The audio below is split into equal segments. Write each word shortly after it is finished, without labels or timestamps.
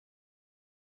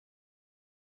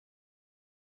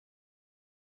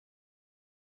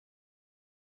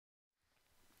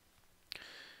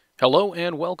Hello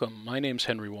and welcome. My name's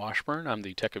Henry Washburn. I'm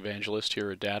the tech evangelist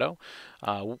here at Datto.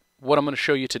 What I'm going to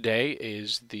show you today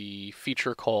is the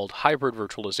feature called hybrid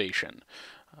virtualization,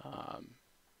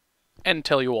 and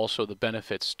tell you also the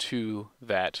benefits to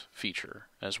that feature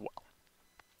as well.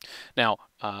 Now,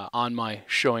 on my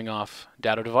showing off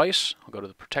Datto device, I'll go to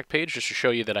the protect page just to show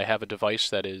you that I have a device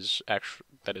that is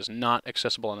not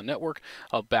accessible on the network.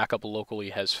 A backup locally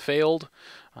has failed,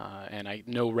 and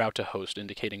no route to host,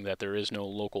 indicating that there is no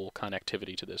local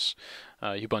connectivity to this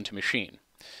Ubuntu machine.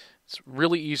 It's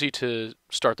really easy to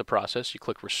start the process. You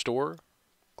click Restore,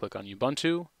 click on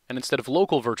Ubuntu, and instead of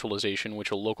local virtualization, which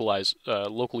will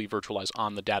locally virtualize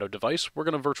on the Datto device, we're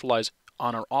going to virtualize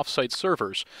on our offsite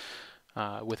servers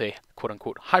with a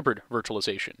quote-unquote hybrid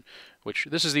virtualization, which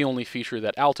this is the only feature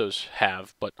that Altos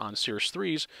have, but on Series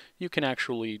 3s you can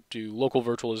actually do local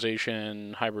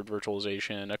virtualization, hybrid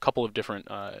virtualization, a couple of different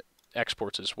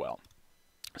exports as well.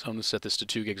 So I'm going to set this to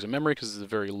 2 gigs of memory because it's a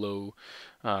very low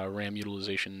RAM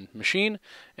utilization machine,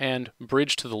 and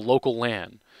bridge to the local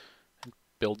LAN,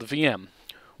 build the VM.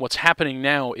 What's happening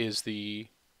now is the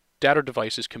Datto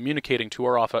device is communicating to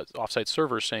our offsite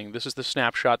servers saying this is the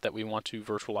snapshot that we want to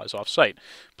virtualize offsite.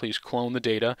 Please clone the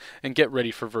data and get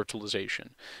ready for virtualization.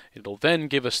 It'll then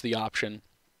give us the option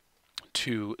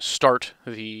to start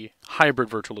the hybrid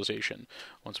virtualization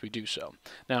once we do so.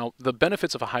 Now, the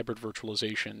benefits of a hybrid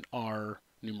virtualization are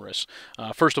numerous.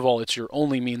 First of all, it's your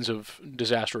only means of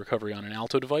disaster recovery on an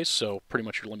Alto device, so pretty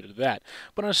much you're limited to that.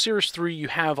 But on a Series 3, you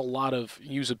have a lot of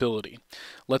usability.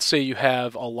 Let's say you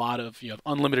have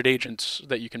unlimited agents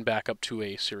that you can back up to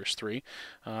a Series 3,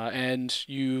 and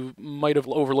you might have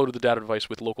overloaded the Datto device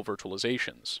with local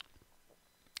virtualizations.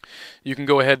 You can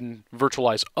go ahead and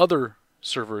virtualize other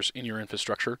servers in your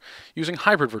infrastructure using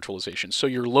hybrid virtualization. So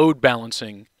you're load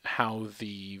balancing how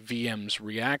the VMs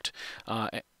react.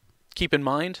 Keep in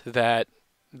mind that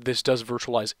this does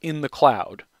virtualize in the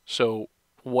cloud. So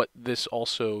what this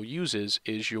also uses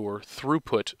is your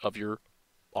throughput of your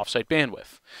offsite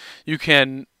bandwidth. You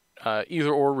can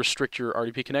either or restrict your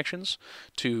RDP connections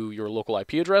to your local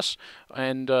IP address,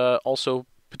 and also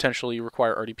potentially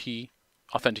require RDP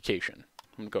authentication.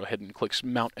 I'm going to go ahead and click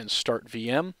Mount and Start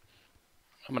VM.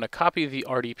 I'm going to copy the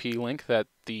RDP link that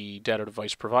the Datto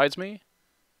device provides me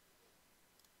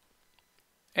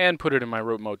and put it in my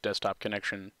remote desktop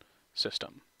connection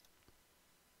system.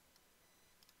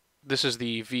 This is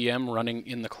the VM running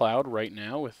in the cloud right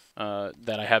now with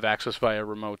that I have access via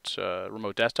remote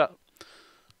desktop.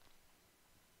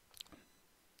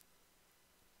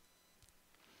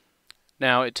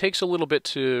 Now, it takes a little bit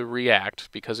to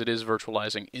react because it is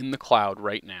virtualizing in the cloud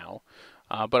right now.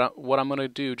 But what I'm going to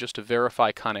do just to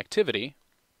verify connectivity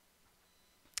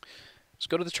is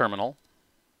go to the terminal.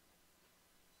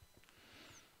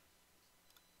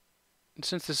 And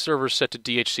since this server is set to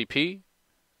DHCP,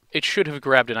 it should have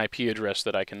grabbed an IP address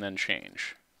that I can then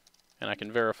change. And I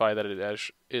can verify that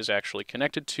it is actually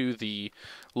connected to the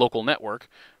local network.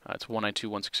 It's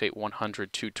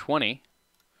 192.168.100.220.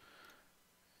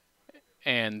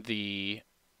 And the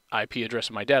IP address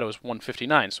of my Datto is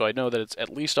 159, so I know that it's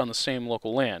at least on the same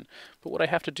local LAN. But what I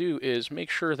have to do is make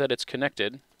sure that it's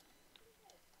connected.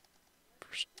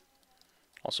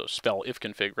 Also spell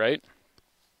ifconfig right.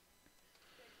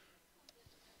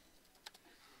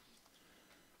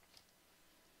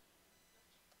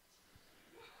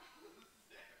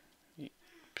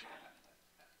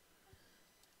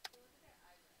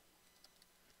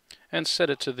 And set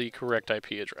it to the correct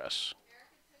IP address.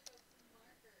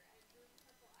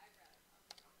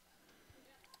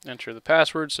 Enter the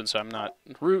password since I'm not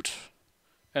root,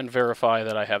 and verify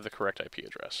that I have the correct IP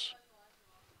address.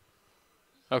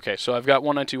 Okay, so I've got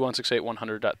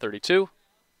 192.168.100.32. I'm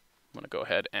going to go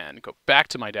ahead and go back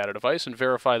to my Datto device and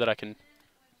verify that I can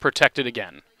protect it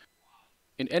again.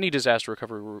 In any disaster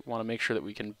recovery, we want to make sure that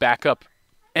we can back up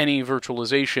any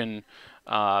virtualization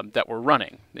that we're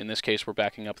running. In this case, we're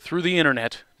backing up through the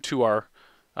internet to our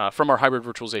from our hybrid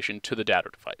virtualization to the Datto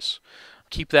device.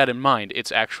 Keep that in mind.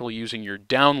 It's actually using your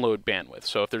download bandwidth.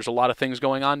 So if there's a lot of things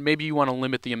going on, maybe you want to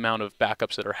limit the amount of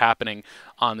backups that are happening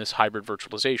on this hybrid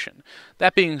virtualization.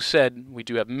 That being said, we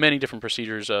do have many different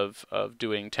procedures of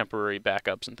doing temporary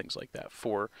backups and things like that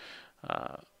for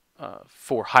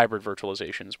hybrid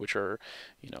virtualizations, which are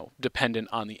dependent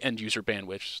on the end user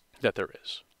bandwidth that there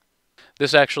is.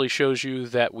 This actually shows you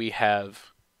that we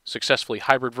have successfully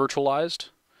hybrid virtualized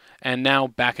and now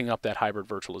backing up that hybrid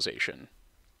virtualization.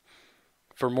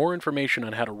 For more information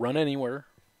on how to run anywhere,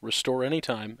 restore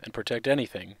anytime, and protect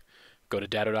anything, go to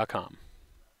datto.com.